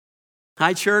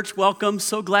Hi, church. Welcome.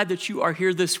 So glad that you are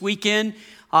here this weekend.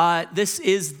 This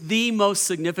is the most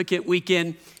significant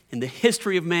weekend in the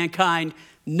history of mankind.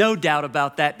 No doubt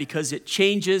about that, because it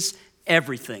changes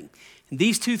everything. And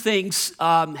these two things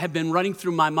have been running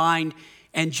through my mind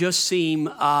and just seem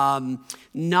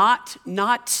not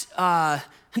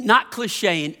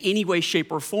cliche in any way,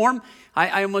 shape, or form.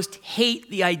 I almost hate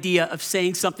the idea of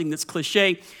saying something that's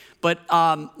cliche, but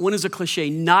when is a cliche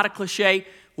not a cliche?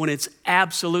 When it's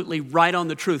absolutely right on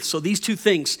the truth. So these two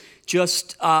things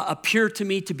just appear to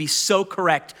me to be so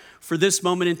correct for this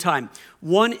moment in time.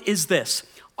 One is this: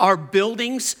 our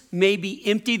buildings may be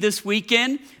empty this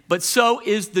weekend, but so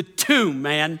is the tomb,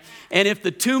 man. And if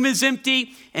the tomb is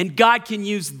empty and God can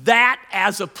use that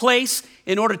as a place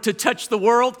in order to touch the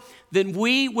world, then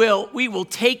we will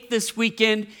take this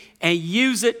weekend and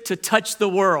use it to touch the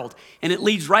world. And it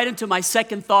leads right into my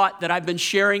second thought that I've been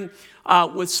sharing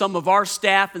with some of our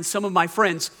staff and some of my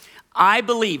friends. I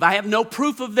believe, I have no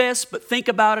proof of this, but think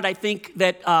about it. I think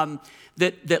that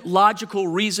that logical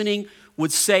reasoning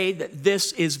would say that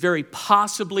this is very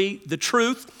possibly the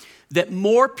truth, that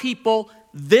more people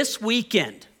this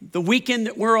weekend, the weekend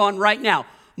that we're on right now,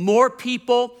 more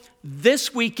people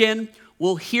this weekend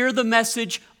will hear the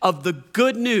message of the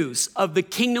good news of the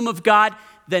kingdom of God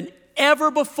than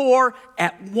ever before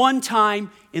at one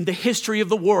time in the history of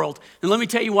the world. And let me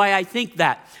tell you why I think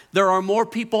that. There are more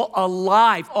people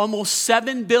alive, almost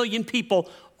 7 billion people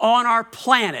on our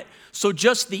planet. So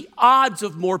just the odds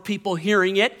of more people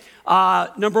hearing it,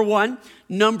 number one.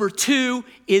 Number two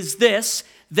is this,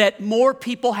 that more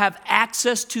people have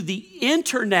access to the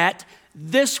internet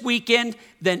this weekend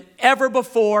than ever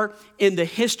before in the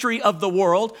history of the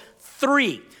world.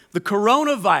 3, the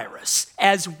coronavirus,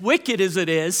 as wicked as it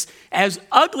is, as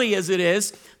ugly as it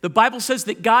is, the Bible says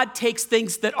that God takes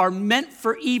things that are meant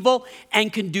for evil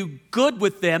and can do good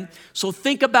with them. So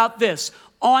think about this.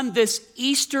 On this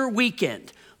Easter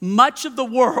weekend, much of the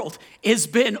world has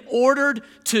been ordered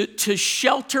to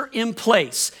shelter in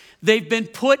place. They've been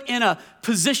put in a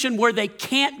position where they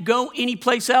can't go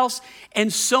anyplace else.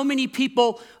 And so many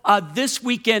people this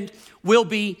weekend will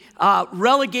be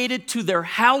relegated to their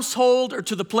household or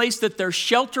to the place that they're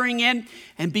sheltering in.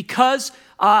 And because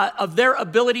of their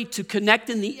ability to connect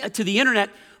to the internet,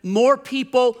 more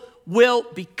people will,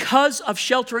 because of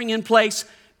sheltering in place,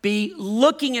 be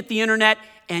looking at the internet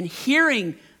and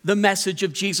hearing the message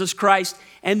of Jesus Christ.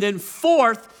 And then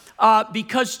fourth,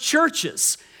 because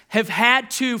churches have had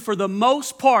to, for the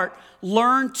most part,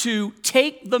 learn to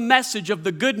take the message of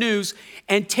the good news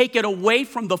and take it away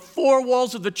from the four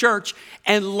walls of the church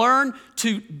and learn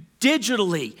to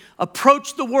digitally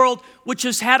approach the world, which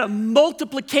has had a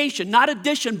multiplication, not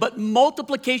addition, but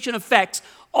multiplication effects.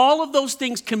 All of those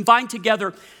things combined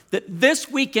together, that this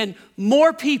weekend,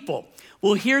 more people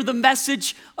will hear the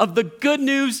message of the good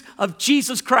news of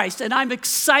Jesus Christ. And I'm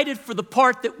excited for the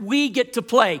part that we get to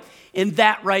play in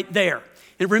that right there.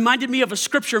 It reminded me of a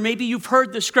scripture. Maybe you've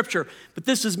heard this scripture, but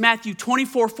this is Matthew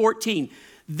 24:14.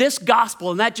 This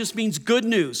gospel, and that just means good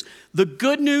news. The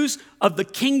good news of the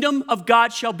kingdom of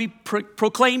God shall be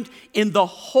proclaimed in the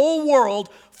whole world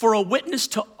for a witness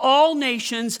to all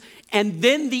nations, and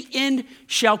then the end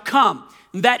shall come.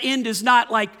 And that end is not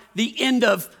like the end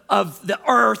of the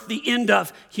earth, the end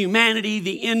of humanity,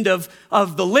 the end of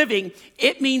the living.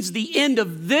 It means the end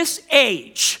of this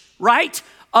age, right?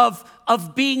 Of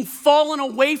being fallen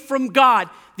away from God.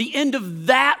 The end of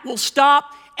that will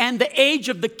stop, and the age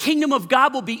of the kingdom of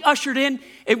God will be ushered in.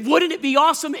 And wouldn't it be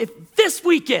awesome if this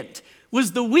weekend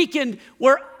was the weekend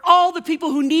where all the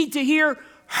people who need to hear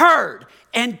heard,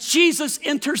 and Jesus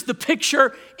enters the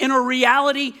picture in a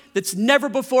reality that's never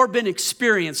before been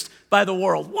experienced by the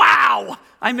world. Wow,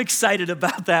 I'm excited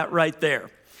about that right there.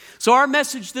 So our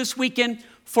message this weekend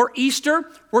for Easter,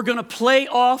 we're going to play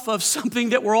off of something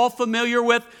that we're all familiar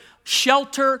with: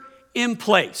 shelter in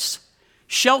place.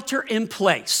 Shelter in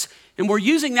place. And we're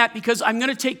using that because I'm going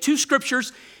to take two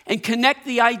scriptures and connect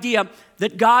the idea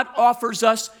that God offers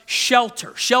us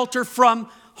shelter. Shelter from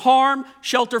harm,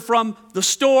 shelter from the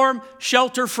storm,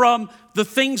 shelter from the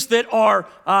things that are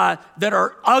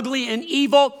ugly and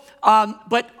evil.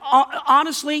 But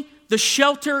honestly, the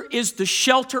shelter is the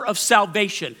shelter of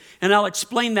salvation. And I'll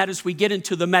explain that as we get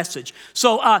into the message.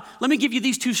 So let me give you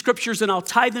these two scriptures and I'll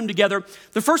tie them together.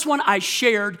 The first one I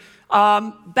shared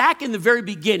back in the very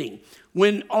beginning,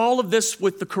 when all of this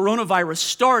with the coronavirus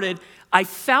started. I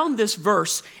found this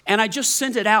verse and I just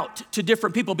sent it out to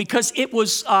different people because it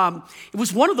was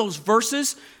one of those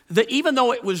verses that, even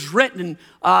though it was written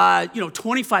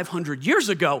 2,500 years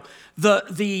ago,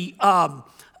 the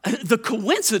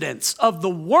coincidence of the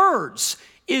words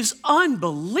is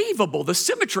unbelievable. The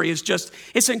symmetry is just,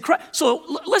 it's incredible.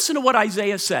 So listen to what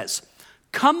Isaiah says.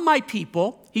 Come, my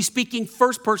people. He's speaking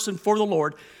first person for the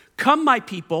Lord. Come, my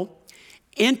people,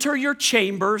 enter your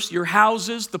chambers, your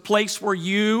houses, the place where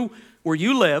you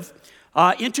live.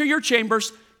 Enter your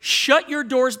chambers, shut your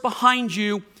doors behind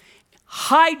you,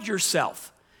 hide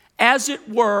yourself, as it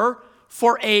were,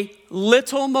 for a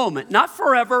little moment. Not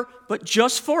forever, but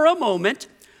just for a moment,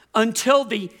 until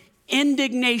the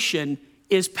indignation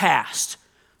is past.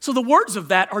 So the words of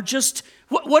that are just,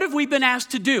 what have we been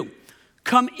asked to do?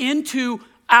 Come into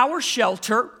our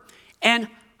shelter and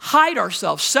hide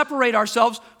ourselves, separate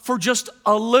ourselves for just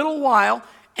a little while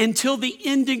until the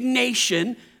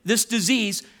indignation, this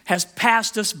disease, has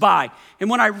passed us by. And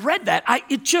when I read that,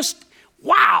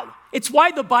 wow. It's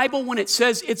why the Bible, when it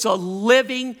says it's a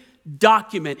living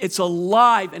document, it's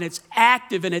alive and it's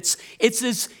active and it's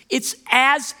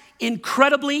as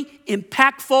incredibly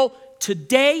impactful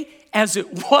today as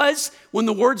it was when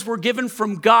the words were given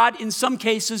from God, in some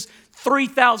cases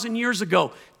 3,000 years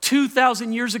ago,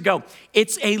 2,000 years ago.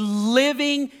 It's a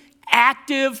living,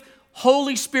 active,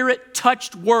 Holy Spirit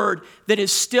touched word that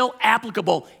is still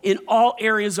applicable in all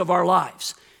areas of our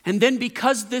lives. And then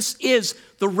because this is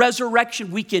the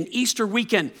resurrection weekend, Easter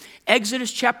weekend,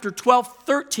 Exodus chapter 12,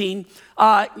 13,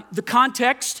 the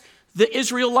context, the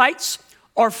Israelites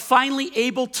are finally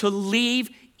able to leave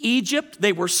Egypt.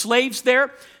 They were slaves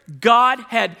there. God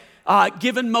had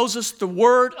given Moses the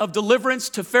word of deliverance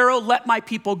to Pharaoh, let my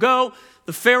people go.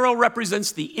 The Pharaoh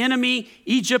represents the enemy.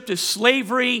 Egypt is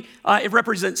slavery. It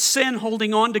represents sin,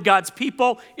 holding on to God's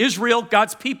people. Israel,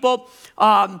 God's people.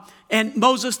 And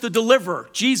Moses, the deliverer.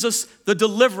 Jesus, the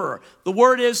deliverer. The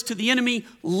word is to the enemy,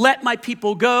 let my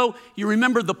people go. You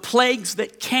remember the plagues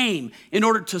that came in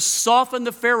order to soften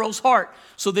the Pharaoh's heart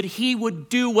so that he would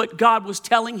do what God was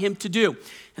telling him to do.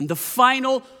 And the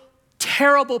final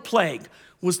terrible plague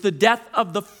was the death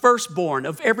of the firstborn,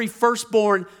 of every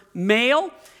firstborn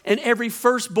male and every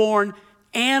firstborn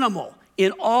animal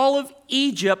in all of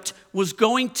Egypt was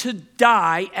going to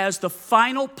die as the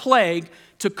final plague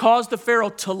to cause the Pharaoh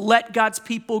to let God's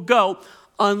people go,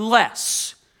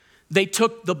 unless they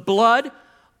took the blood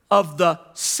of the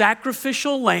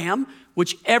sacrificial lamb,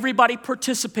 which everybody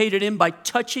participated in by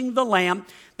touching the lamb.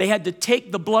 They had to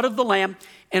take the blood of the lamb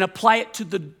and apply it to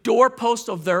the doorpost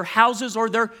of their houses or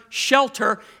their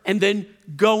shelter and then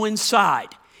go inside.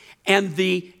 And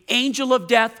the angel of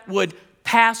death would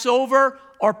pass over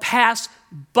or pass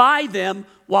by them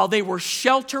while they were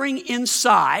sheltering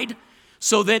inside,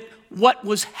 so that what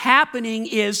was happening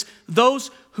is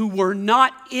those who were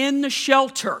not in the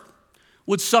shelter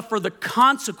would suffer the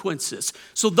consequences.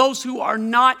 So those who are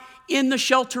not in the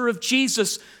shelter of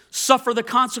Jesus suffer the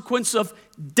consequence of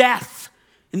death.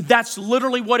 And that's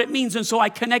literally what it means. And so I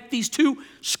connect these two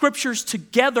scriptures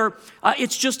together.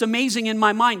 It's just amazing in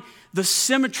my mind, the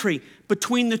symmetry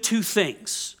between the two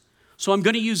things. So I'm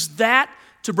going to use that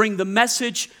to bring the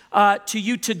message to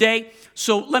you today.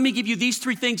 So let me give you these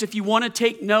three things. If you want to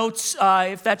take notes,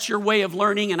 if that's your way of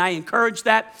learning, and I encourage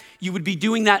that, you would be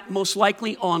doing that most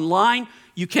likely online.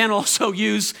 You can also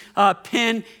use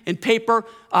pen and paper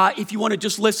if you want to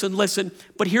just listen.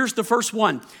 But here's the first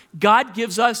one. God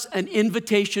gives us an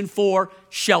invitation for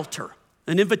shelter.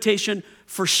 An invitation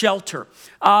for shelter.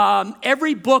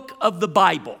 Every book of the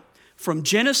Bible, from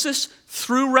Genesis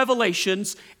through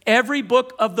Revelations, every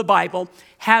book of the Bible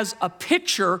has a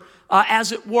picture,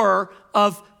 as it were,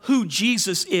 of who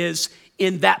Jesus is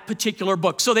in that particular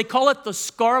book. So they call it the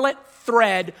scarlet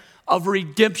thread of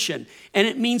redemption. And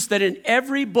it means that in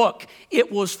every book,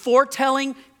 it was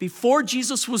foretelling before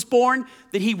Jesus was born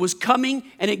that he was coming,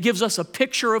 and it gives us a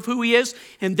picture of who he is.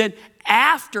 And then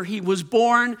after he was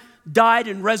born, died,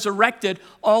 and resurrected,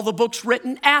 all the books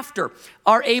written after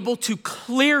are able to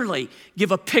clearly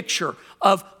give a picture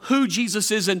of who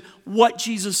Jesus is and what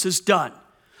Jesus has done.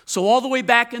 So all the way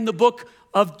back in the book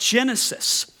of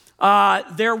Genesis,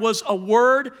 there was a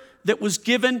word that was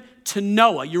given to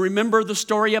Noah. You remember the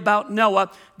story about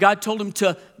Noah. God told him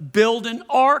to build an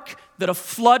ark, that a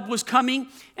flood was coming,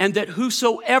 and that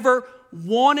whosoever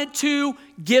wanted to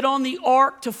get on the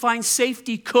ark to find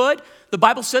safety could. The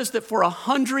Bible says that for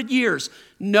 100 years,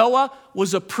 Noah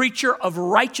was a preacher of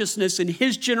righteousness in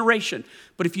his generation.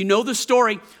 But if you know the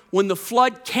story, when the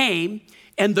flood came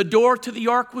and the door to the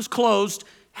ark was closed,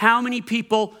 how many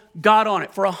people got on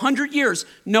it? For 100 years,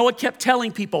 Noah kept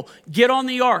telling people, get on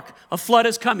the ark, a flood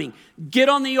is coming. Get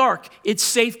on the ark, it's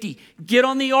safety. Get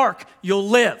on the ark, you'll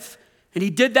live. And he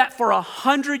did that for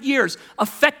 100 years,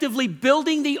 effectively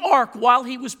building the ark while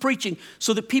he was preaching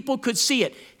so that people could see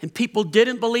it. And people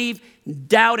didn't believe,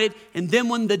 doubted. And then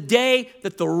when the day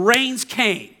that the rains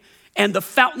came and the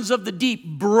fountains of the deep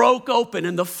broke open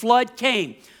and the flood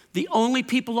came. The only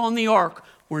people on the ark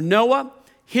were Noah,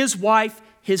 his wife,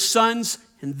 his sons,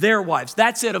 and their wives.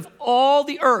 That's it. Of all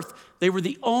the earth, they were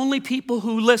the only people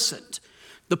who listened.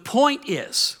 The point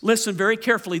is, listen very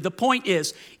carefully, the point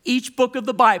is, each book of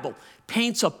the Bible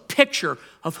paints a picture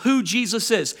of who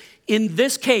Jesus is. In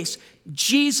this case,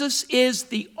 Jesus is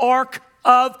the ark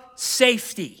of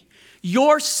safety.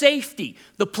 Your safety,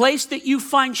 the place that you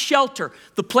find shelter,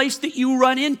 the place that you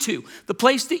run into, the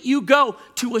place that you go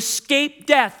to escape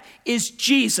death is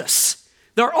Jesus.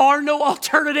 There are no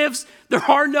alternatives. There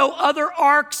are no other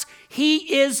arks.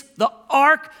 He is the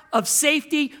ark of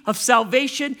safety, of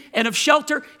salvation, and of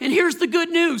shelter. And here's the good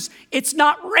news. It's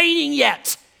not raining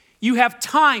yet. You have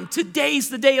time. Today's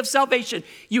the day of salvation.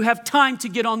 You have time to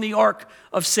get on the ark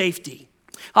of safety.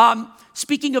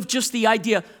 Speaking of just the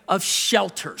idea of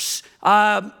shelters,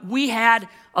 we had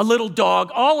a little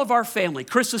dog. All of our family,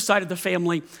 Chris's side of the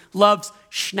family, loves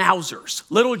schnauzers,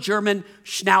 little German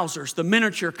schnauzers, the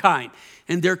miniature kind.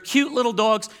 And they're cute little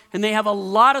dogs, and they have a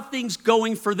lot of things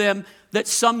going for them that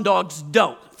some dogs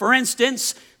don't. For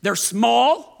instance, they're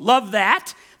small, love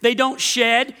that. They don't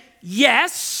shed,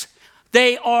 yes.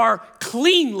 They are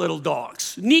clean little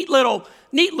dogs, neat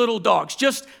little dogs,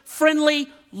 just friendly,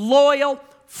 loyal,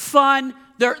 fun.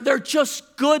 They're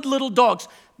just good little dogs,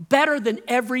 better than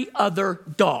every other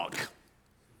dog.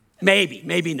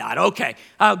 Maybe not. Okay,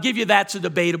 I'll give you that's a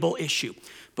debatable issue.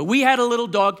 But we had a little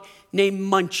dog named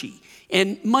Munchie.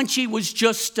 And Munchie was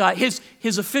just,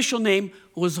 his official name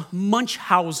was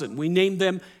Munchausen. We named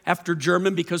them after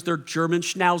German because they're German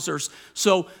schnauzers.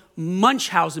 So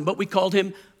Munchausen, but we called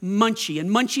him Munchie. And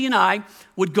Munchie and I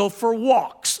would go for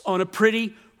walks on a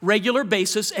pretty regular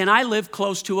basis, and I live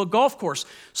close to a golf course,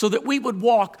 so that we would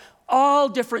walk all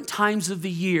different times of the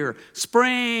year,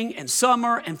 spring and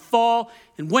summer and fall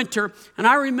and winter. And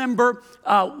I remember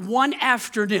one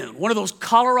afternoon, one of those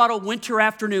Colorado winter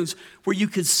afternoons where you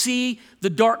could see the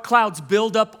dark clouds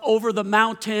build up over the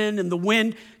mountain and the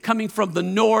wind coming from the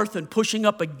north and pushing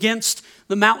up against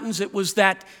the mountains. It was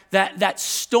that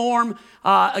storm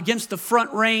against the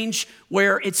Front Range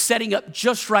where it's setting up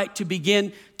just right to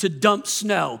begin to dump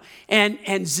snow. And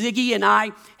Munchie and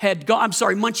I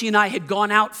had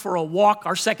gone out for a walk.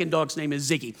 Our second dog's name is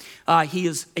Ziggy. He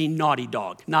is a naughty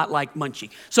dog, not like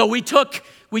Munchie. So we took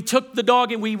the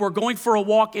dog and we were going for a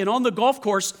walk. And on the golf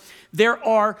course, there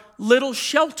are little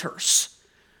shelters,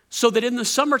 so that in the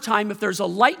summertime, if there's a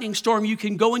lightning storm, you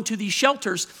can go into these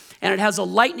shelters, and it has a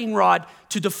lightning rod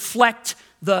to deflect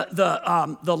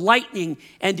the lightning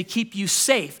and to keep you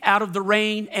safe out of the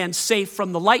rain and safe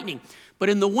from the lightning. But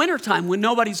in the wintertime, when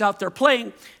nobody's out there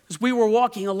playing, as we were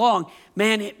walking along,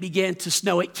 man, it began to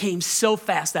snow. It came so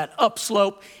fast, that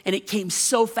upslope, and it came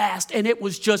so fast. And it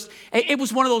was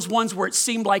one of those ones where it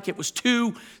seemed like it was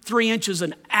 2-3 inches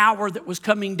an hour that was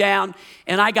coming down.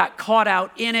 And I got caught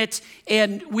out in it.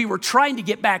 And we were trying to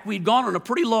get back. We'd gone on a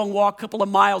pretty long walk, a couple of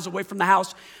miles away from the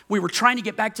house. We were trying to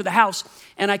get back to the house.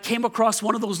 And I came across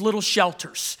one of those little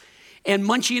shelters. And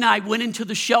Munchie and I went into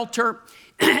the shelter,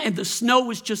 and the snow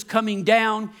was just coming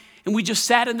down. And we just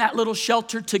sat in that little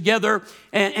shelter together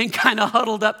and kind of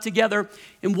huddled up together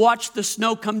and watched the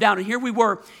snow come down. And here we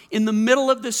were in the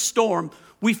middle of this storm.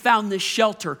 We found this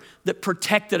shelter that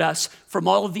protected us from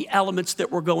all of the elements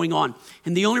that were going on.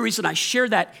 And the only reason I share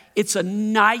that, it's a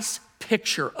nice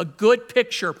picture, a good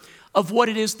picture of what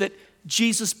it is that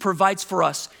Jesus provides for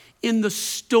us in the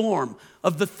storm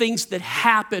of the things that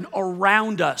happen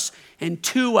around us and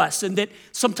to us, and that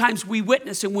sometimes we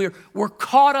witness and we're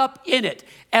caught up in it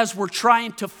as we're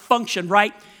trying to function,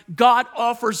 right? God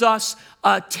offers us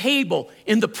a table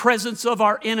in the presence of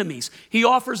our enemies. He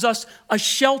offers us a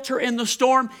shelter in the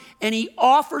storm, and he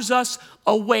offers us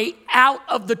a way out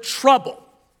of the trouble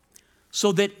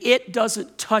so that it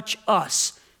doesn't touch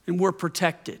us and we're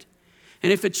protected.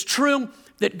 And if it's true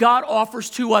that God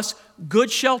offers to us good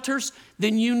shelters,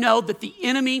 then you know that the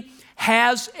enemy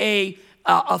has a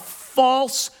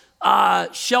false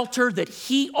shelter that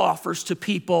he offers to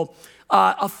people,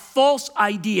 a false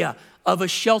idea of a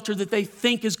shelter that they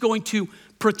think is going to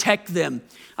protect them.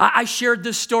 I shared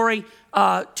this story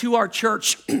to our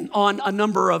church on a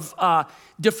number of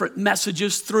different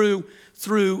messages through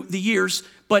the years,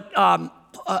 but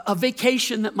a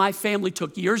vacation that my family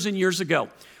took years and years ago,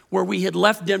 where we had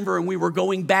left Denver and we were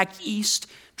going back east,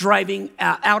 driving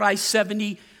out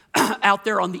I-70 out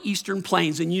there on the eastern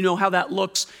plains. And you know how that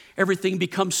looks. Everything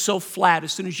becomes so flat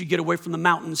as soon as you get away from the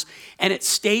mountains. And it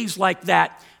stays like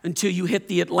that until you hit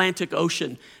the Atlantic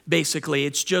Ocean, basically.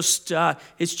 It's just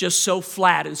so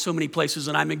flat in so many places,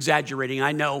 and I'm exaggerating.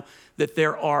 I know that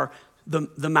there are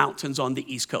the mountains on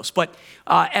the East Coast. But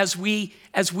as we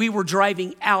were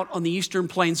driving out on the eastern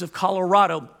plains of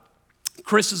Colorado,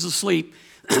 Chris is asleep.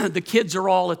 The kids are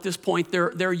all at this point,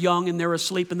 they're young and they're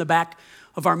asleep in the back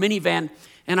of our minivan.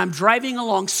 And I'm driving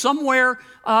along somewhere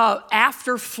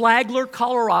after Flagler,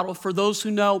 Colorado, for those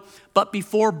who know, but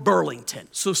before Burlington.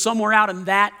 So somewhere out in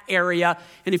that area.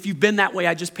 And if you've been that way,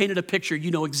 I just painted a picture.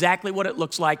 You know exactly what it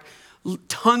looks like.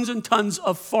 Tons and tons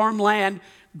of farmland,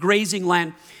 grazing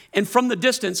land. And from the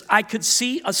distance, I could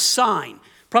see a sign,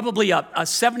 probably a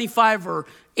 75 or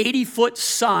 80-foot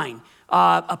sign,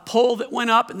 a pole that went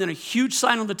up and then a huge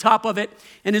sign on the top of it.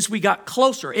 And as we got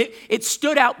closer, it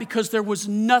stood out because there was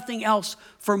nothing else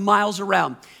for miles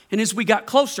around. And as we got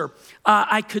closer,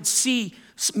 I could see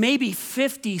maybe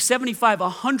 50, 75,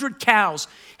 100 cows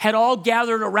had all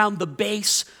gathered around the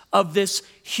base of this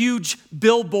huge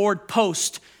billboard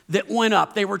post that went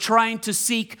up. They were trying to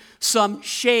seek some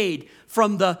shade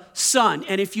from the sun.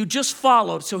 And if you just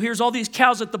followed, so here's all these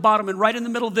cows at the bottom, and right in the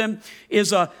middle of them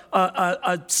is a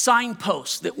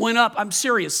signpost that went up, I'm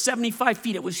serious, 75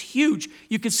 feet. It was huge.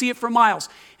 You could see it for miles.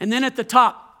 And then at the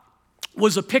top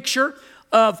was a picture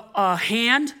of a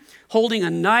hand holding a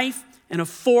knife and a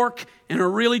fork and a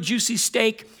really juicy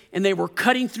steak, and they were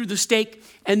cutting through the steak.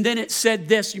 And then it said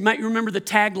this, you might remember the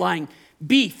tagline,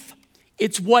 beef,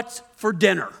 it's what's for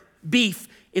dinner. Beef,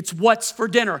 it's what's for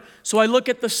dinner. So I look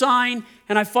at the sign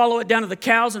and I follow it down to the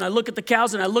cows, and I look at the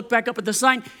cows and I look back up at the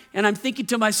sign, and I'm thinking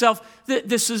to myself that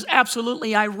this is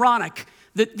absolutely ironic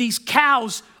that these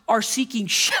cows are seeking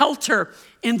shelter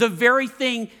in the very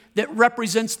thing that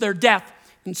represents their death.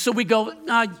 And so we go,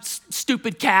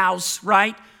 stupid cows,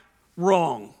 right?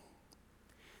 Wrong.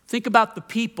 Think about the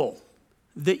people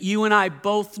that you and I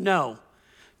both know.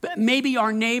 But maybe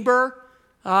our neighbor,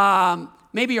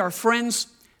 maybe our friends,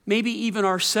 maybe even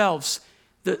ourselves.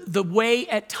 The way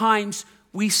at times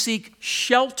we seek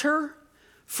shelter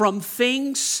from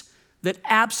things that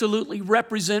absolutely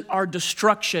represent our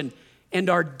destruction and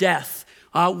our death.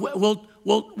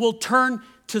 We'll turn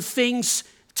to things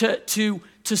to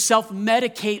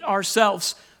self-medicate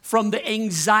ourselves from the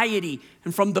anxiety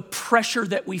and from the pressure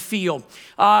that we feel.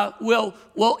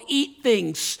 We'll eat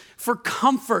things for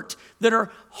comfort that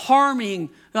are harming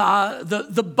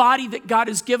the body that God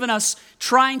has given us,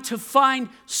 trying to find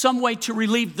some way to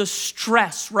relieve the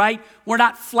stress, right? We're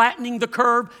not flattening the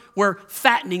curve, we're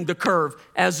fattening the curve,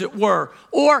 as it were.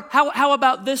 Or how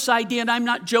about this idea, and I'm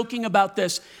not joking about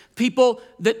this, people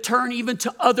that turn even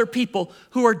to other people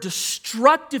who are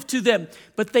destructive to them,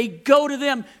 but they go to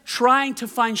them trying to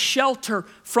find shelter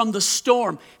from the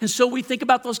storm. And so we think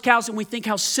about those cows and we think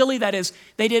how silly that is.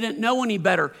 They didn't know any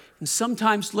better. And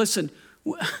sometimes, listen,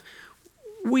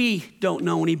 we don't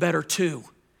know any better too.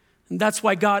 And that's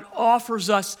why God offers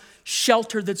us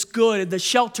shelter that's good. And the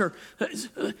shelter,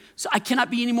 I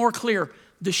cannot be any more clear.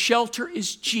 The shelter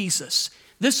is Jesus.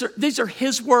 These are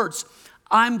his words.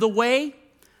 I'm the way,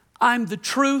 I'm the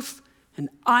truth, and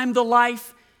I'm the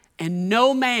life, and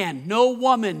no man, no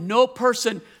woman, no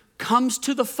person comes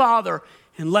to the Father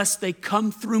unless they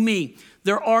come through me.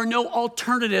 There are no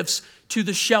alternatives to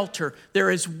the shelter. There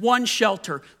is one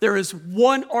shelter. There is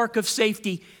one ark of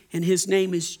safety, and his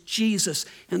name is Jesus.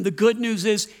 And the good news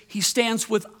is he stands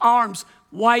with arms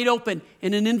wide open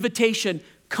and an invitation,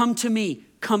 come to me,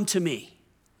 come to me.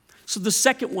 So the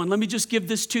second one, let me just give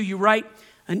this to you, right?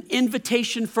 An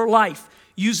invitation for life.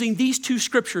 Using these two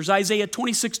scriptures, Isaiah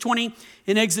 26:20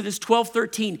 and Exodus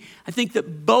 12:13, I think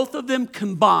that both of them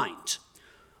combined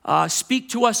speak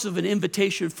to us of an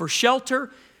invitation for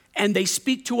shelter, and they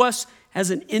speak to us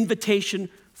as an invitation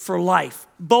for life.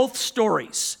 Both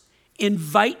stories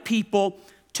invite people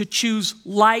to choose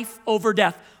life over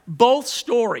death. Both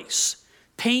stories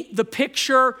paint the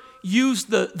picture, use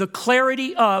the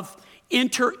clarity of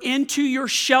enter into your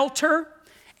shelter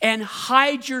and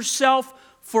hide yourself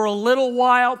for a little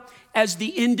while as the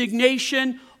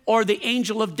indignation or the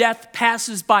angel of death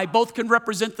passes by. Both can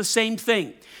represent the same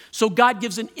thing. So God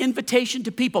gives an invitation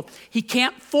to people. He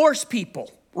can't force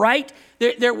people, right?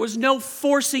 There was no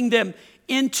forcing them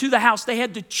into the house. They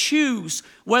had to choose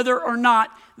whether or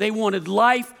not they wanted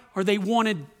life or they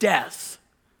wanted death.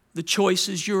 The choice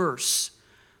is yours.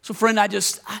 So friend, I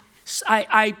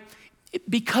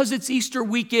because it's Easter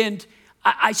weekend,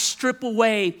 I strip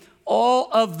away all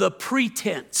of the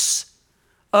pretense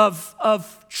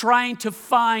of trying to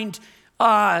find,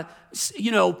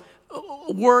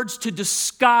 words to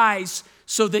disguise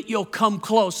so that you'll come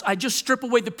close. I just strip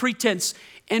away the pretense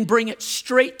and bring it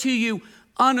straight to you,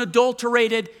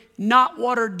 unadulterated, not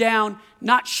watered down,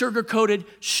 not sugar-coated,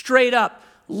 straight up.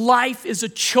 Life is a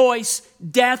choice,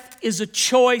 death is a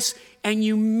choice, and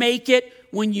you make it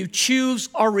when you choose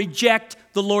or reject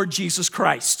the Lord Jesus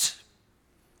Christ.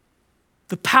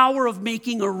 The power of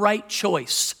making a right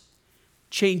choice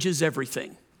changes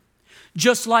everything.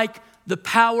 Just like the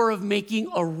power of making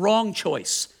a wrong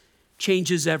choice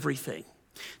changes everything.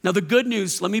 Now, the good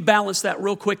news, let me balance that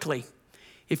real quickly.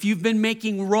 If you've been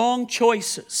making wrong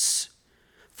choices,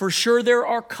 for sure there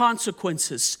are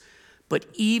consequences. But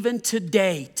even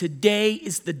today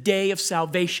is the day of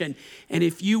salvation. And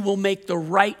if you will make the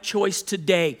right choice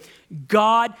today,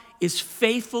 God is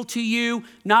faithful to you,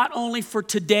 not only for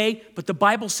today, but the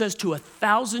Bible says to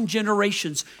 1,000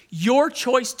 generations. Your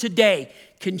choice today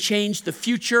can change the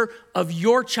future of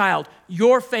your child,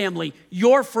 your family,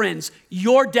 your friends,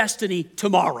 your destiny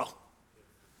tomorrow.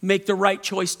 Make the right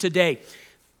choice today.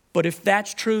 But if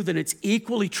that's true, then it's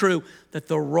equally true that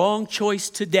the wrong choice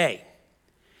today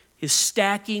is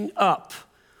stacking up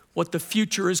what the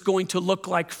future is going to look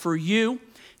like for you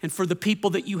and for the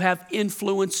people that you have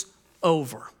influence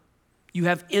over. You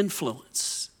have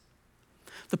influence.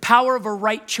 The power of a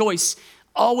right choice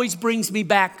always brings me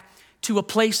back to a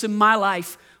place in my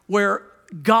life where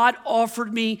God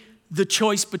offered me the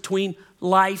choice between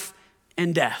life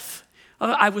and death.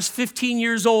 I was 15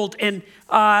 years old, and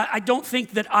I don't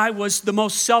think that I was the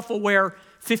most self-aware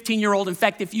 15-year-old. In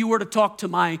fact, if you were to talk to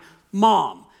my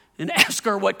mom and ask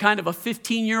her what kind of a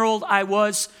 15-year-old I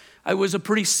was a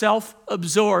pretty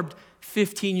self-absorbed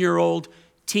 15-year-old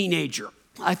teenager.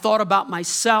 I thought about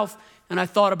myself, and I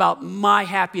thought about my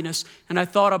happiness, and I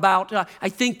thought about, I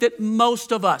think that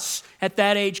most of us at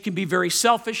that age can be very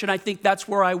selfish, and I think that's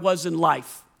where I was in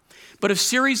life. But a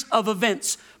series of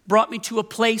events brought me to a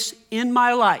place in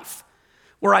my life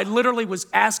where I literally was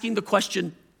asking the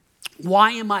question,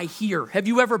 why am I here? Have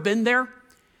you ever been there?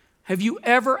 Have you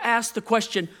ever asked the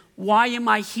question, why am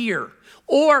I here?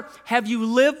 Or have you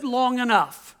lived long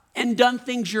enough and done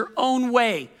things your own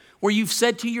way where you've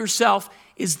said to yourself,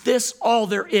 is this all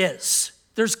there is?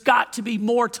 There's got to be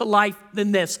more to life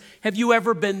than this. Have you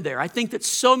ever been there? I think that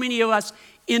so many of us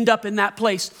end up in that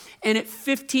place. And at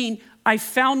 15, I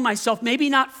found myself maybe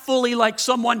not fully like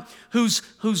someone who's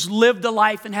lived a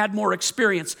life and had more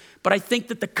experience, but I think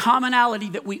that the commonality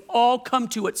that we all come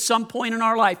to at some point in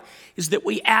our life is that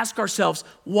we ask ourselves,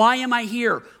 why am I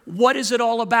here? What is it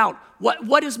all about?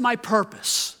 What is my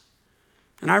purpose?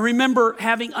 And I remember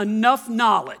having enough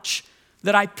knowledge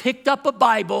that I picked up a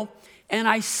Bible and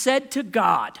I said to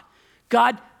God,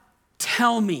 God,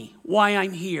 tell me why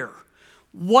I'm here.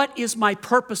 What is my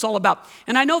purpose all about?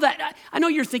 And I know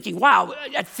you're thinking, wow,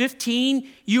 at 15,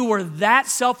 you were that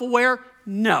self-aware?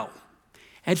 No.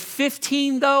 At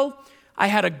 15, though, I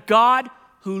had a God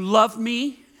who loved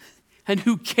me and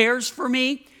who cares for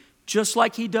me just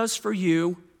like he does for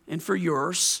you and for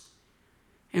yours.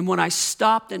 And when I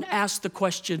stopped and asked the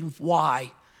question,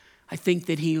 why, I think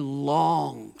that he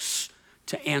longs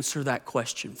to answer that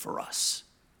question for us.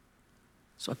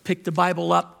 So I picked the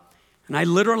Bible up. And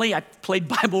I played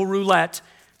Bible roulette.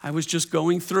 I was just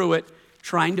going through it,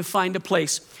 trying to find a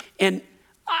place. And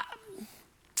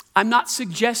I'm not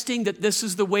suggesting that this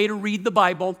is the way to read the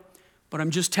Bible, but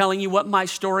I'm just telling you what my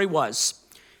story was.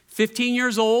 15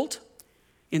 years old,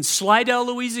 in Slidell,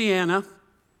 Louisiana,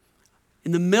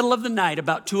 in the middle of the night,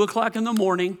 about 2 o'clock in the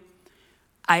morning,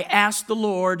 I asked the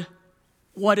Lord,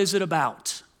 what is it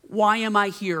about? Why am I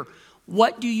here?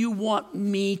 What do you want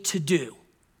me to do?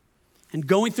 And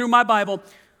going through my Bible,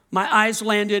 my eyes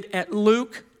landed at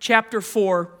Luke chapter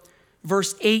 4,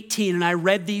 verse 18, and I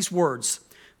read these words.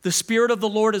 The Spirit of the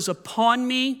Lord is upon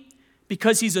me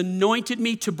because he's anointed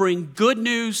me to bring good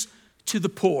news to the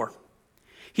poor.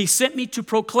 He sent me to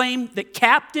proclaim that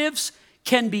captives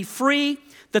can be free,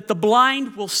 that the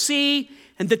blind will see,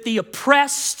 and that the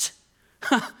oppressed,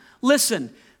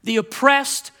 listen, the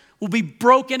oppressed will be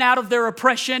broken out of their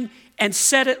oppression and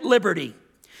set at liberty.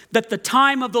 That the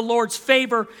time of the Lord's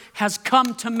favor has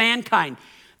come to mankind.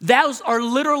 Those are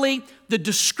literally the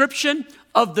description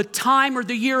of the time or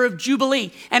the year of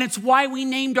Jubilee. And it's why we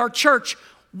named our church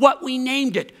what we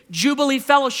named it, Jubilee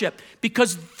Fellowship,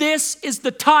 because this is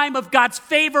the time of God's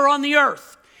favor on the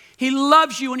earth. He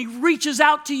loves you and he reaches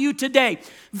out to you today.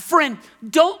 Friend,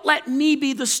 don't let me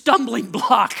be the stumbling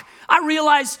block. I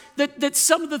realize that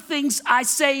some of the things I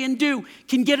say and do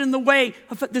can get in the way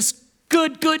of this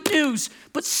good news,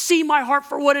 but see my heart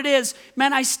for what it is.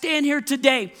 Man, I stand here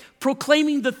today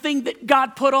proclaiming the thing that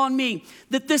God put on me,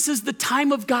 that this is the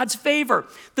time of God's favor,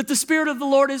 that the Spirit of the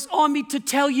Lord is on me to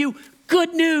tell you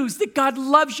good news, that God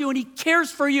loves you and he cares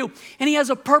for you and he has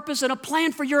a purpose and a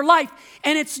plan for your life.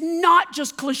 And it's not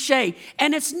just cliche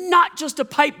and it's not just a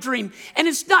pipe dream and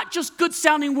it's not just good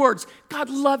sounding words. God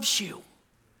loves you.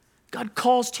 God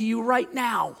calls to you right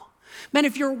now. Man,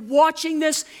 if you're watching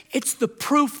this, it's the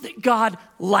proof that God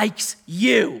likes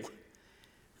you.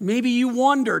 Maybe you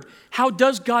wondered, how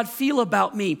does God feel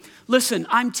about me? Listen,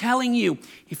 I'm telling you,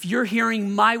 if you're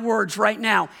hearing my words right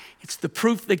now, it's the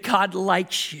proof that God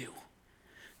likes you.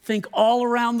 Think all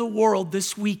around the world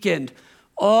this weekend,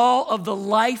 all of the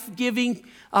life-giving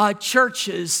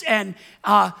churches and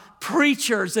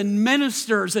preachers and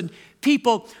ministers and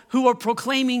people who are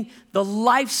proclaiming the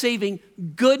life-saving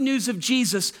good news of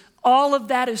Jesus. All of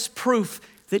that is proof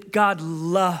that God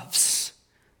loves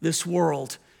this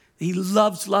world. He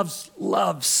loves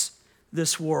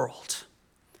this world.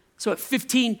 So at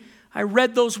 15, I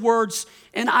read those words,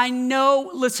 and I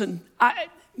know, listen, I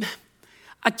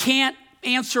can't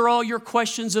answer all your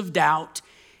questions of doubt.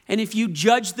 And if you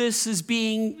judge this as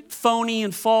being phony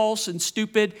and false and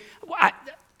stupid,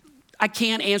 I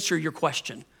can't answer your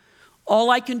question. All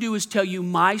I can do is tell you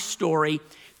my story,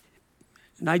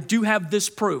 and I do have this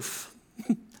proof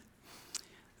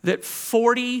that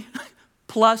 40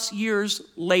 plus years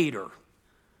later,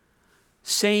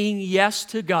 saying yes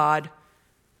to God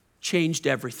changed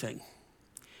everything.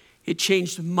 It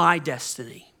changed my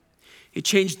destiny. It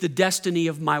changed the destiny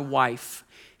of my wife.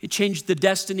 It changed the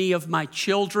destiny of my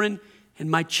children and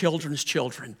my children's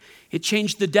children. It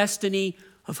changed the destiny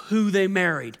of who they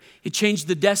married. It changed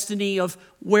the destiny of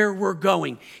where we're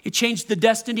going. It changed the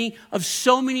destiny of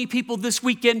so many people this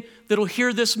weekend that'll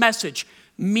hear this message.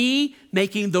 Me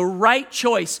making the right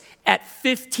choice at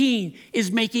 15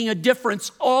 is making a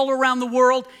difference all around the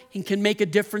world and can make a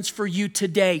difference for you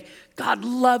today. God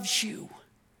loves you.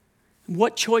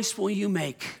 What choice will you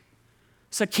make?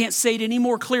 So I can't say it any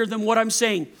more clear than what I'm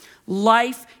saying.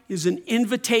 Life is an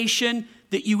invitation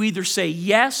that you either say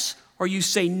yes or you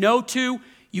say no to.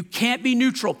 You can't be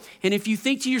neutral. And if you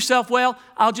think to yourself, well,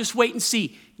 I'll just wait and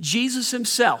see. Jesus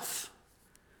himself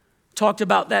talked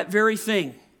about that very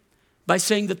thing by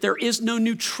saying that there is no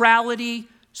neutrality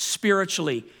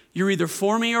spiritually. You're either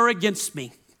for me or against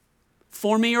me.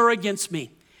 For me or against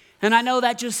me. And I know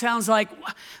that just sounds like,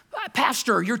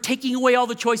 Pastor, you're taking away all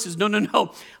the choices.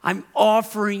 No. I'm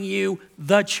offering you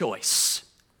the choice.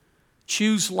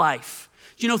 Choose life.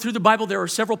 You know, through the Bible, there are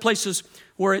several places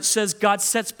where it says God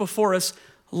sets before us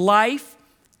life,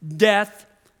 death,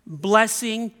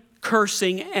 blessing,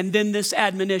 cursing, and then this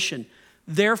admonition.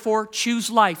 Therefore, choose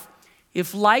life.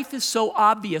 If life is so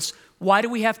obvious, why do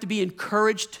we have to be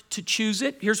encouraged to choose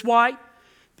it? Here's why.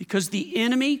 Because the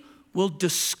enemy will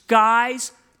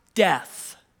disguise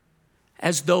death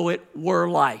as though it were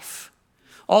life.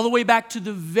 All the way back to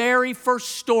the very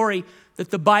first story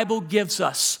that the Bible gives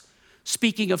us,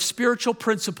 speaking of spiritual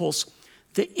principles,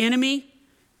 the enemy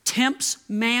tempts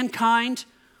mankind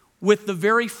with the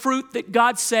very fruit that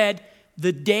God said,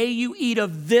 the day you eat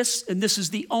of this, and this is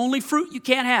the only fruit you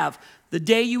can't have, the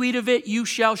day you eat of it, you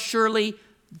shall surely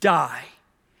die.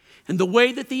 And the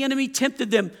way that the enemy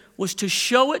tempted them was to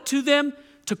show it to them,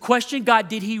 to question God,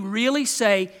 did he really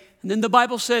say? And then the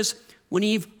Bible says, when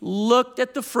Eve looked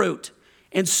at the fruit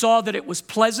and saw that it was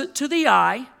pleasant to the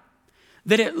eye,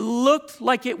 that it looked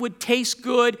like it would taste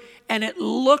good, and it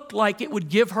looked like it would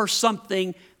give her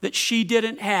something that she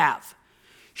didn't have,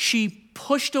 she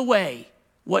pushed away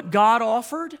what God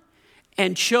offered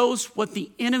and chose what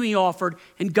the enemy offered.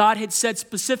 And God had said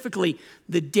specifically,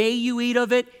 the day you eat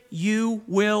of it, you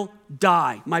will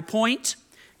die. My point,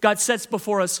 God sets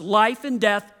before us life and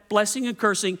death, blessing and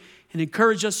cursing, and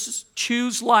encourages us to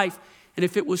choose life. And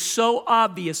if it was so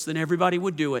obvious, then everybody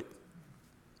would do it.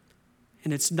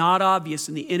 And it's not obvious,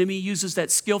 and the enemy uses that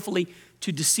skillfully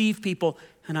to deceive people.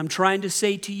 And I'm trying to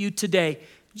say to you today,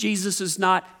 Jesus is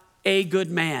not a good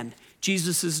man.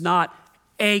 Jesus is not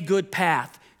a good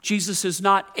path. Jesus is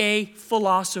not a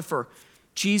philosopher.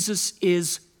 Jesus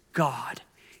is God.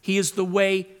 He is the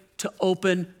way to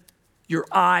open your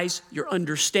eyes, your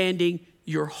understanding,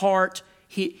 your heart.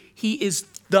 He is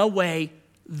the way,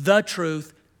 the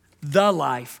truth, the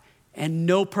life, and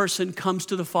no person comes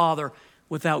to the Father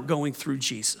without going through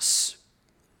Jesus.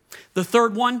 The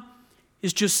third one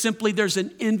is just simply there's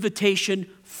an invitation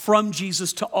from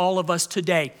Jesus to all of us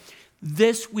today.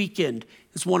 This weekend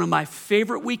is one of my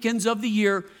favorite weekends of the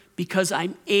year because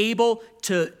I'm able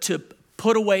to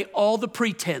put away all the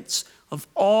pretense of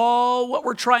all what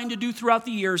we're trying to do throughout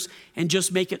the years and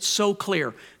just make it so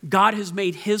clear. God has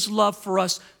made his love for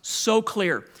us so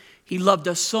clear. He loved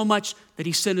us so much that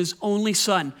he sent his only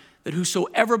son, that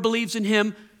whosoever believes in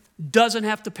him doesn't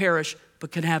have to perish,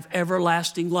 but can have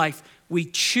everlasting life. We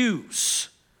choose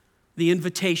the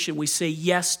invitation. We say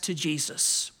yes to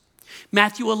Jesus.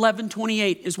 Matthew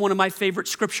 11:28 is one of my favorite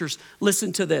scriptures.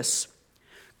 Listen to this.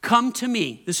 Come to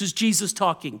me. This is Jesus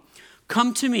talking.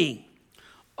 Come to me,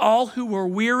 all who are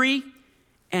weary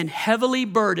and heavily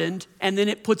burdened, and then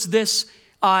it puts this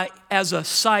as a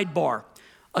sidebar,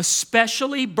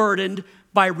 especially burdened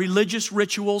by religious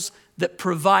rituals that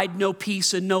provide no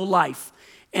peace and no life.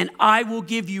 And I will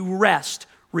give you rest,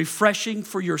 refreshing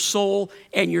for your soul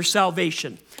and your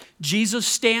salvation. Jesus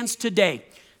stands today,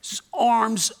 his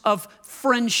arms of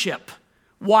friendship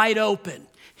wide open,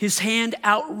 his hand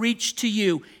outreached to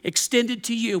you, extended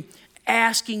to you,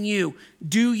 asking you,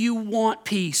 do you want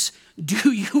peace?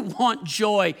 Do you want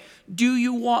joy? Do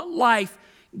you want life?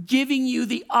 Giving you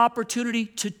the opportunity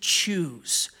to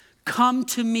choose. Come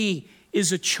to me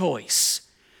is a choice.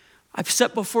 I've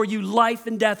set before you life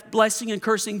and death, blessing and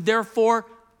cursing. Therefore,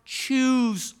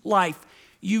 choose life.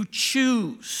 You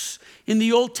choose. In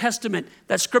the Old Testament,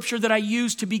 that scripture that I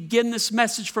used to begin this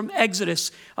message from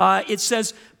Exodus, it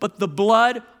says, but the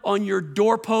blood on your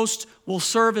doorpost will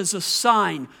serve as a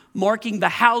sign marking the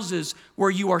houses where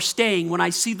you are staying. When I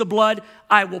see the blood,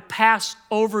 I will pass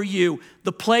over you.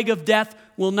 The plague of death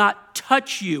will not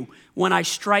touch you when I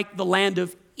strike the land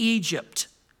of Egypt.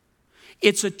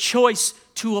 It's a choice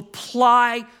to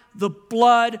apply the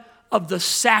blood of the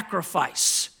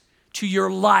sacrifice to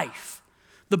your life.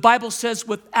 The Bible says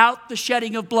without the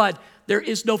shedding of blood, there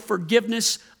is no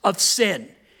forgiveness of sin.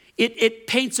 It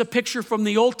paints a picture from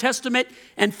the Old Testament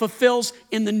and fulfills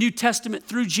in the New Testament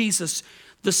through Jesus.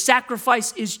 The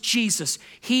sacrifice is Jesus.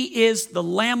 He is the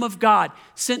Lamb of God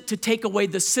sent to take away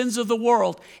the sins of the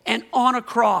world. And on a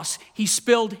cross, he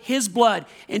spilled his blood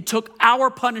and took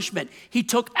our punishment. He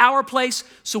took our place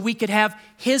so we could have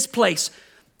his place.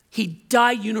 He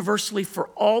died universally for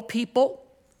all people,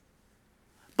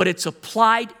 but it's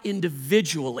applied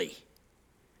individually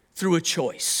through a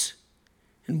choice.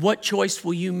 And what choice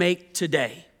will you make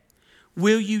today?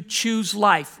 Will you choose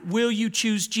life? Will you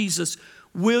choose Jesus?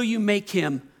 Will you make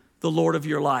him the Lord of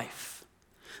your life?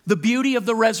 The beauty of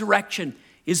the resurrection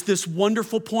is this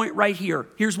wonderful point right here.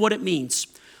 Here's what it means.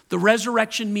 The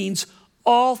resurrection means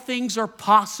all things are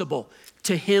possible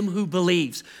to him who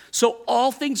believes. So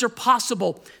all things are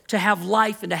possible to have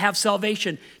life and to have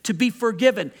salvation, to be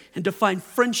forgiven and to find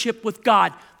friendship with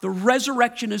God. The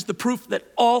resurrection is the proof that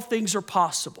all things are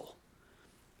possible.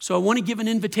 So I want to give an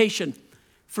invitation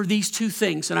for these two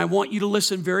things, and I want you to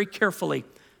listen very carefully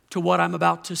to what I'm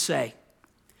about to say.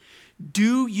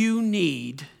 Do you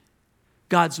need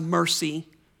God's mercy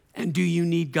and do you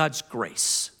need God's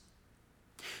grace?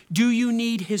 Do you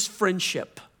need his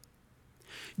friendship?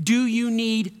 Do you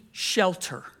need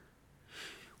shelter?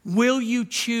 Will you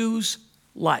choose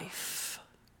life?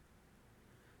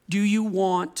 Do you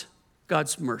want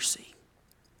God's mercy?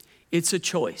 It's a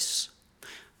choice.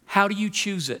 How do you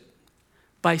choose it?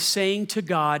 By saying to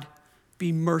God,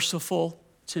 be merciful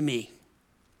to me.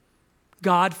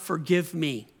 God, forgive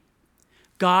me.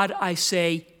 God, I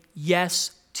say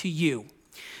yes to you.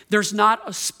 There's not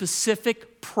a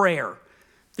specific prayer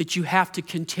that you have to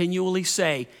continually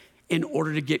say in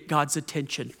order to get God's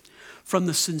attention. From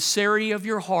the sincerity of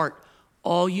your heart,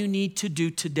 all you need to do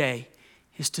today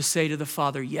is to say to the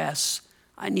Father, yes,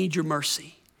 I need your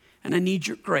mercy, and I need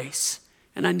your grace,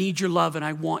 and I need your love, and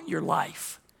I want your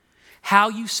life. How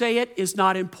you say it is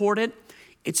not important.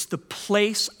 It's the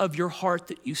place of your heart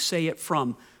that you say it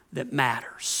from that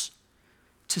matters.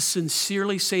 To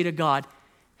sincerely say to God,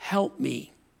 help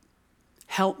me.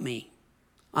 Help me.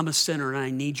 I'm a sinner and I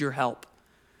need your help.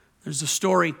 There's a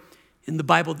story in the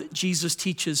Bible that Jesus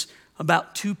teaches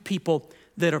about two people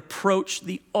that approached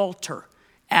the altar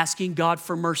asking God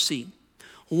for mercy.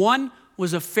 One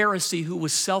was a Pharisee who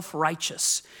was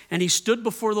self-righteous, and he stood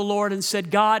before the Lord and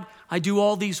said, God, I do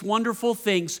all these wonderful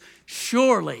things.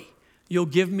 Surely you'll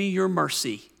give me your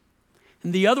mercy.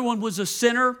 And the other one was a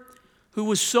sinner who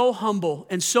was so humble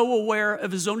and so aware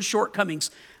of his own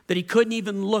shortcomings that he couldn't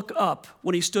even look up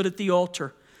when he stood at the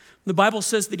altar. The Bible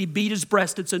says that he beat his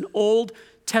breast. It's an Old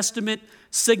Testament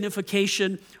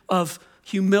signification of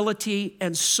humility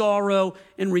and sorrow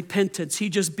and repentance. He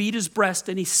just beat his breast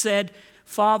and he said,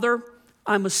 Father,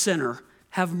 I'm a sinner.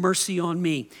 Have mercy on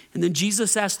me. And then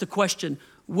Jesus asked the question,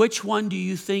 which one do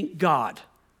you think God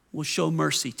will show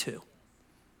mercy to?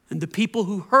 And the people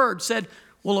who heard said,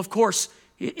 well, of course,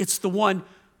 it's the one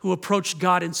who approached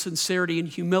God in sincerity and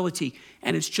humility.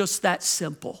 And it's just that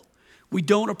simple. We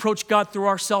don't approach God through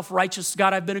our self-righteousness.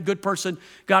 God, I've been a good person.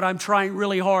 God, I'm trying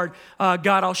really hard.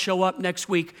 God, I'll show up next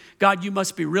week. God, you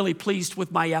must be really pleased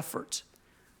with my effort.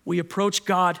 We approach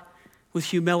God with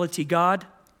humility. God,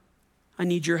 I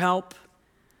need your help.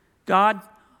 God,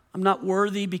 I'm not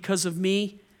worthy because of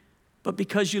me, but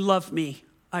because you love me,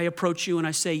 I approach you and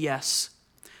I say yes.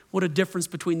 What a difference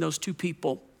between those two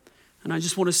people. And I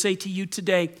just want to say to you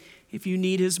today, if you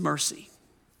need his mercy,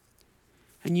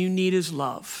 and you need his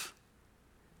love.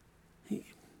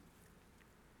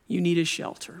 You need his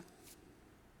shelter.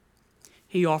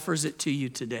 He offers it to you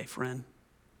today, friend.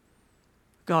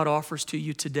 God offers to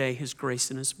you today his grace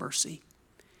and his mercy.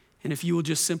 And if you will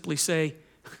just simply say,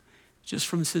 just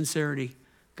from sincerity,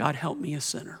 God, help me, a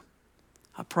sinner,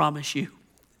 I promise you,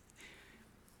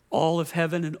 all of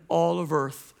heaven and all of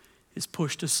earth is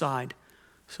pushed aside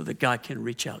so that God can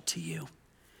reach out to you.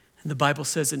 And the Bible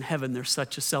says in heaven there's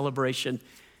such a celebration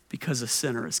because a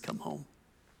sinner has come home.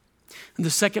 And the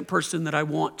second person that I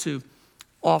want to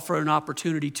offer an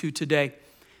opportunity to today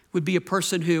would be a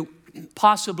person who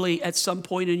possibly at some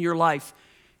point in your life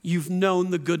you've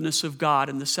known the goodness of God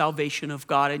and the salvation of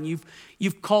God, and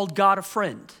you've called God a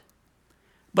friend.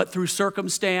 But through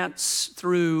circumstance,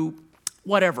 through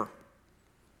whatever,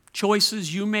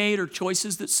 choices you made or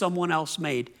choices that someone else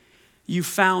made, you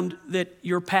found that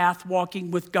your path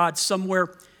walking with God,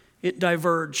 somewhere it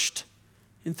diverged.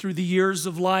 And through the years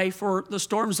of life or the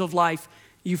storms of life,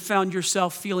 you found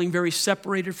yourself feeling very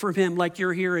separated from him, like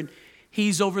you're here and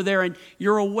he's over there, and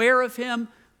you're aware of him,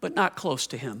 but not close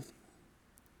to him.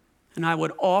 And I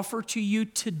would offer to you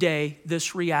today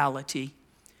this reality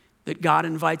that God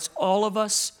invites all of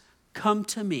us, come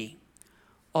to me,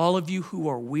 all of you who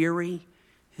are weary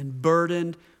and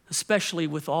burdened, especially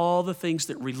with all the things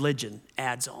that religion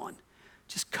adds on.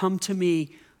 Just come to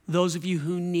me, those of you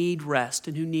who need rest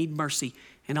and who need mercy,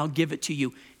 and I'll give it to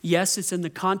you. Yes, it's in the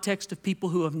context of people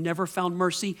who have never found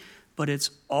mercy, but it's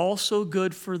also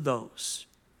good for those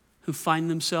who find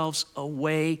themselves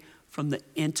away from the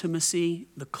intimacy,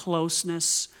 the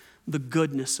closeness, the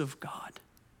goodness of God.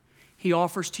 He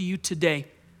offers to you today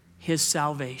his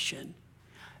salvation,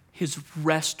 his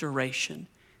restoration,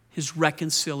 his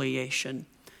reconciliation.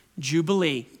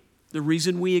 Jubilee, the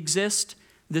reason we exist,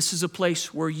 this is a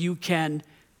place where you can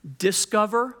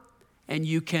discover and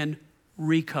you can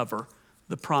recover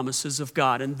the promises of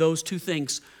God. And those two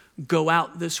things go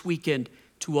out this weekend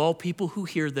to all people who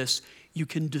hear this. You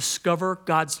can discover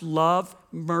God's love,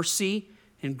 mercy,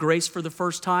 and grace for the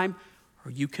first time,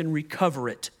 or you can recover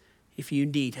it if you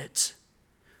need it.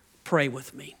 Pray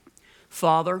with me.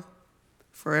 Father,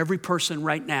 for every person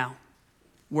right now,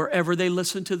 wherever they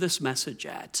listen to this message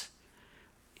at,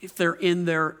 if they're in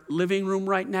their living room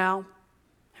right now,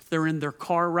 if they're in their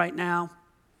car right now,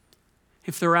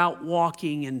 if they're out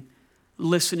walking and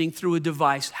listening through a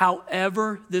device,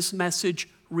 however this message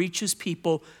reaches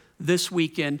people this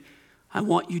weekend, I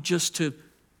want you just to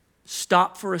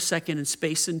stop for a second in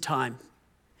space and time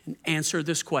and answer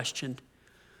this question.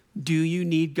 Do you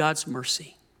need God's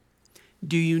mercy?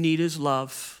 Do you need his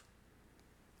love?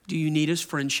 Do you need his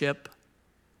friendship?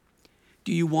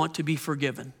 Do you want to be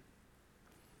forgiven?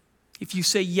 If you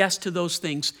say yes to those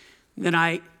things, then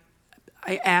I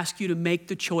ask you to make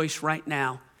the choice right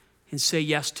now and say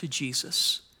yes to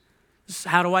Jesus.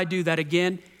 How do I do that?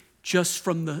 Again, just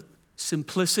from the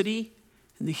simplicity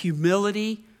and the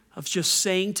humility of just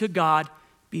saying to God,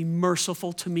 be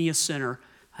merciful to me, a sinner.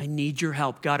 I need your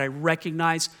help. God, I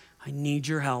recognize I need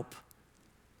your help.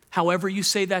 However you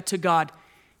say that to God,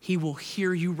 he will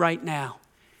hear you right now.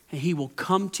 And he will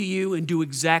come to you and do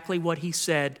exactly what he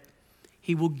said.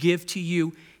 He will give to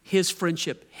you his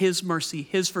friendship, his mercy,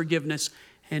 his forgiveness,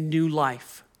 and new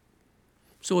life.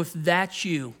 So if that's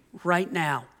you right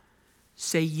now,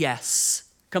 say yes.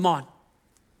 Come on.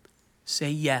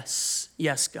 Say yes.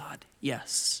 Yes, God.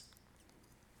 Yes.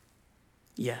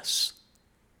 Yes.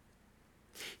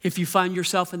 If you find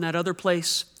yourself in that other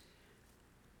place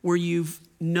where you've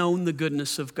known the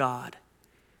goodness of God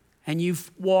and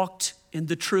you've walked in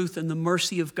the truth and the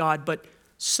mercy of God, but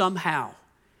somehow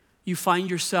you find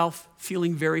yourself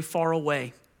feeling very far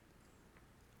away,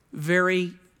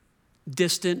 very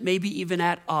distant, maybe even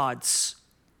at odds,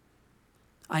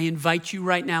 I invite you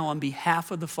right now on behalf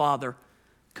of the Father,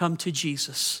 come to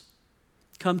Jesus.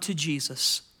 Come to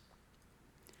Jesus.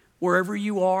 Wherever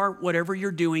you are, whatever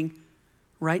you're doing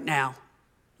right now,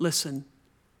 listen,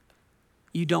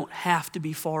 you don't have to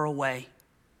be far away.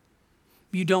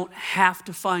 You don't have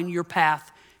to find your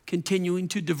path continuing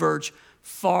to diverge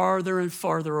farther and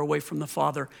farther away from the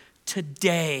Father.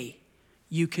 Today,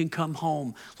 you can come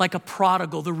home. Like a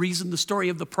prodigal, the reason the story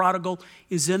of the prodigal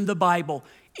is in the Bible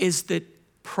is that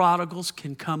prodigals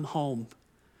can come home.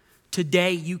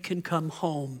 Today, you can come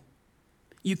home.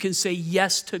 You can say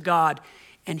yes to God,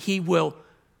 and he will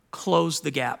close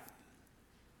the gap.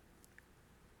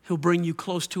 He'll bring you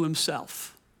close to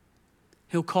himself.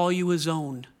 He'll call you his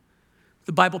own.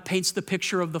 The Bible paints the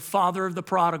picture of the father of the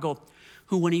prodigal,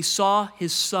 who when he saw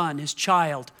his son, his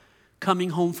child,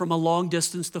 coming home from a long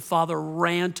distance, the father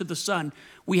ran to the son.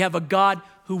 We have a God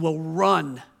who will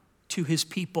run to his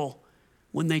people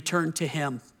when they turn to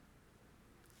him.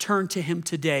 Turn to him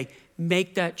today.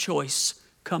 Make that choice.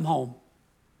 Come home.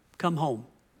 Come home.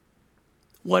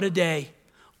 What a day.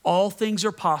 All things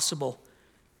are possible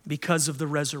because of the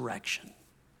resurrection.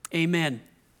 Amen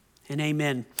and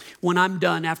amen. When I'm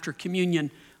done after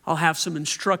communion, I'll have some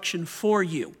instruction for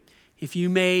you. If you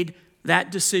made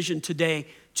that decision today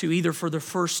to either for the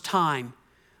first time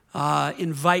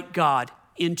invite God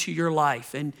into your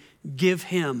life and give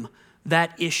him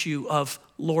that issue of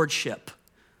lordship,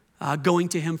 going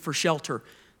to him for shelter,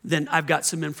 then I've got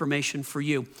some information for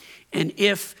you. And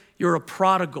if you're a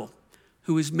prodigal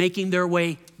who is making their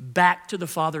way back to the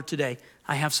Father today,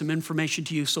 I have some information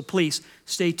to you. So please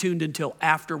stay tuned until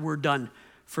after we're done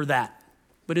for that.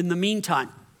 But in the meantime,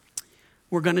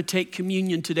 we're going to take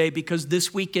communion today because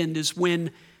this weekend is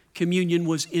when communion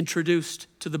was introduced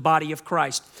to the body of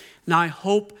Christ. Now, I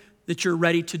hope that you're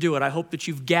ready to do it. I hope that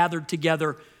you've gathered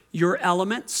together your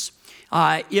elements.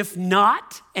 If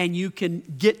not, and you can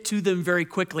get to them very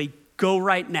quickly, go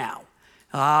right now.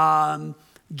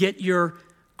 Get your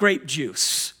grape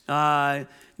juice.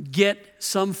 Get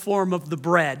some form of the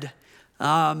bread.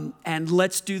 And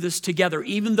let's do this together.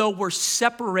 Even though we're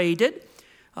separated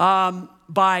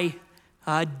by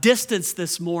distance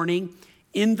this morning,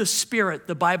 in the Spirit,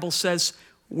 the Bible says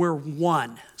we're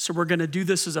one. So we're going to do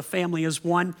this as a family, as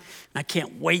one. And I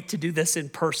can't wait to do this in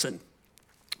person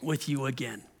with you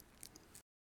again.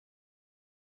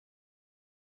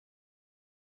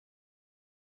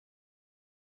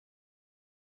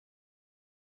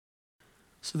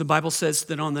 So the Bible says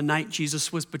that on the night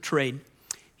Jesus was betrayed,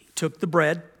 he took the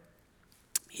bread.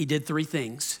 He did three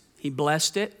things. He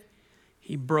blessed it,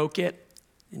 he broke it,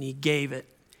 and he gave it.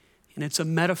 And it's a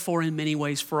metaphor in many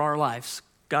ways for our lives.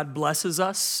 God blesses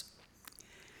us.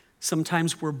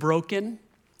 Sometimes we're broken,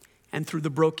 and through the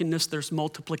brokenness, there's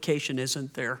multiplication,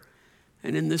 isn't there?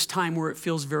 And in this time where it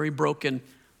feels very broken,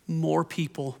 more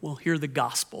people will hear the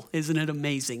gospel. Isn't it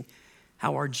amazing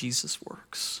how our Jesus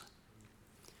works?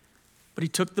 But he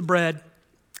took the bread,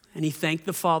 and he thanked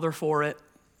the Father for it,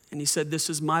 and he said, "This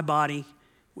is my body,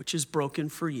 which is broken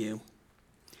for you.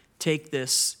 Take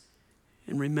this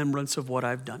in remembrance of what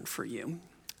I've done for you."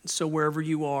 And so wherever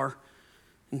you are,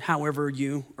 and however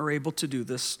you are able to do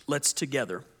this, let's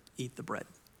together eat the bread.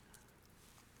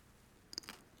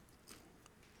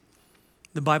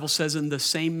 The Bible says in the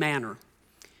same manner,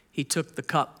 he took the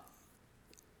cup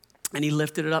and he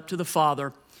lifted it up to the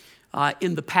Father.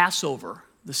 In the Passover,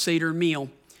 the Seder meal,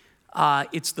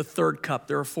 it's the third cup.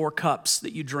 There are 4 cups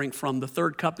that you drink from. The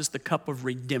third cup is the cup of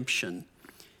redemption.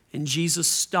 And Jesus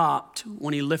stopped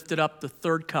when he lifted up the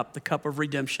third cup, the cup of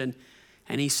redemption,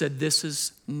 and he said, "This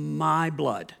is my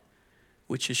blood,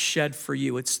 which is shed for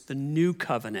you." It's the new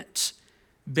covenant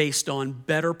based on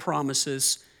better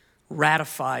promises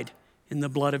ratified in the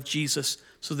blood of Jesus,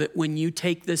 so that when you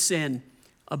take this in,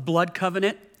 a blood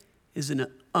covenant is an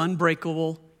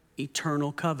unbreakable,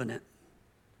 eternal covenant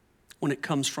when it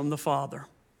comes from the Father.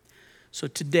 So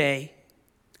today,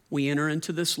 we enter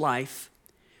into this life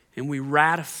and we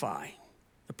ratify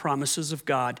the promises of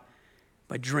God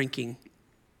by drinking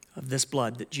of this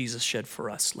blood that Jesus shed for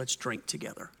us. Let's drink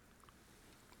together.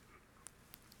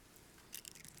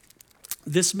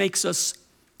 This makes us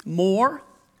more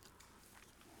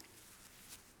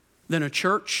than a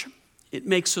church. It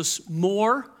makes us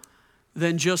more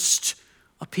than just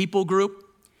a people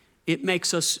group. It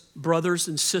makes us brothers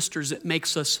and sisters. It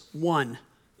makes us one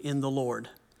in the Lord.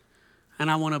 And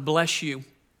I want to bless you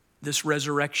this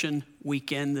resurrection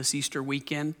weekend, this Easter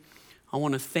weekend. I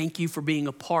want to thank you for being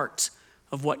a part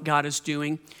of what God is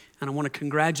doing. And I want to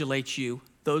congratulate you,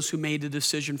 those who made a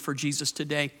decision for Jesus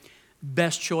today.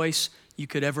 Best choice you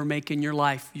could ever make in your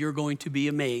life. You're going to be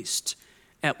amazed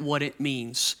at what it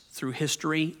means through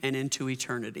history and into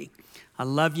eternity. I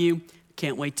love you.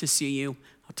 Can't wait to see you.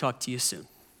 I'll talk to you soon.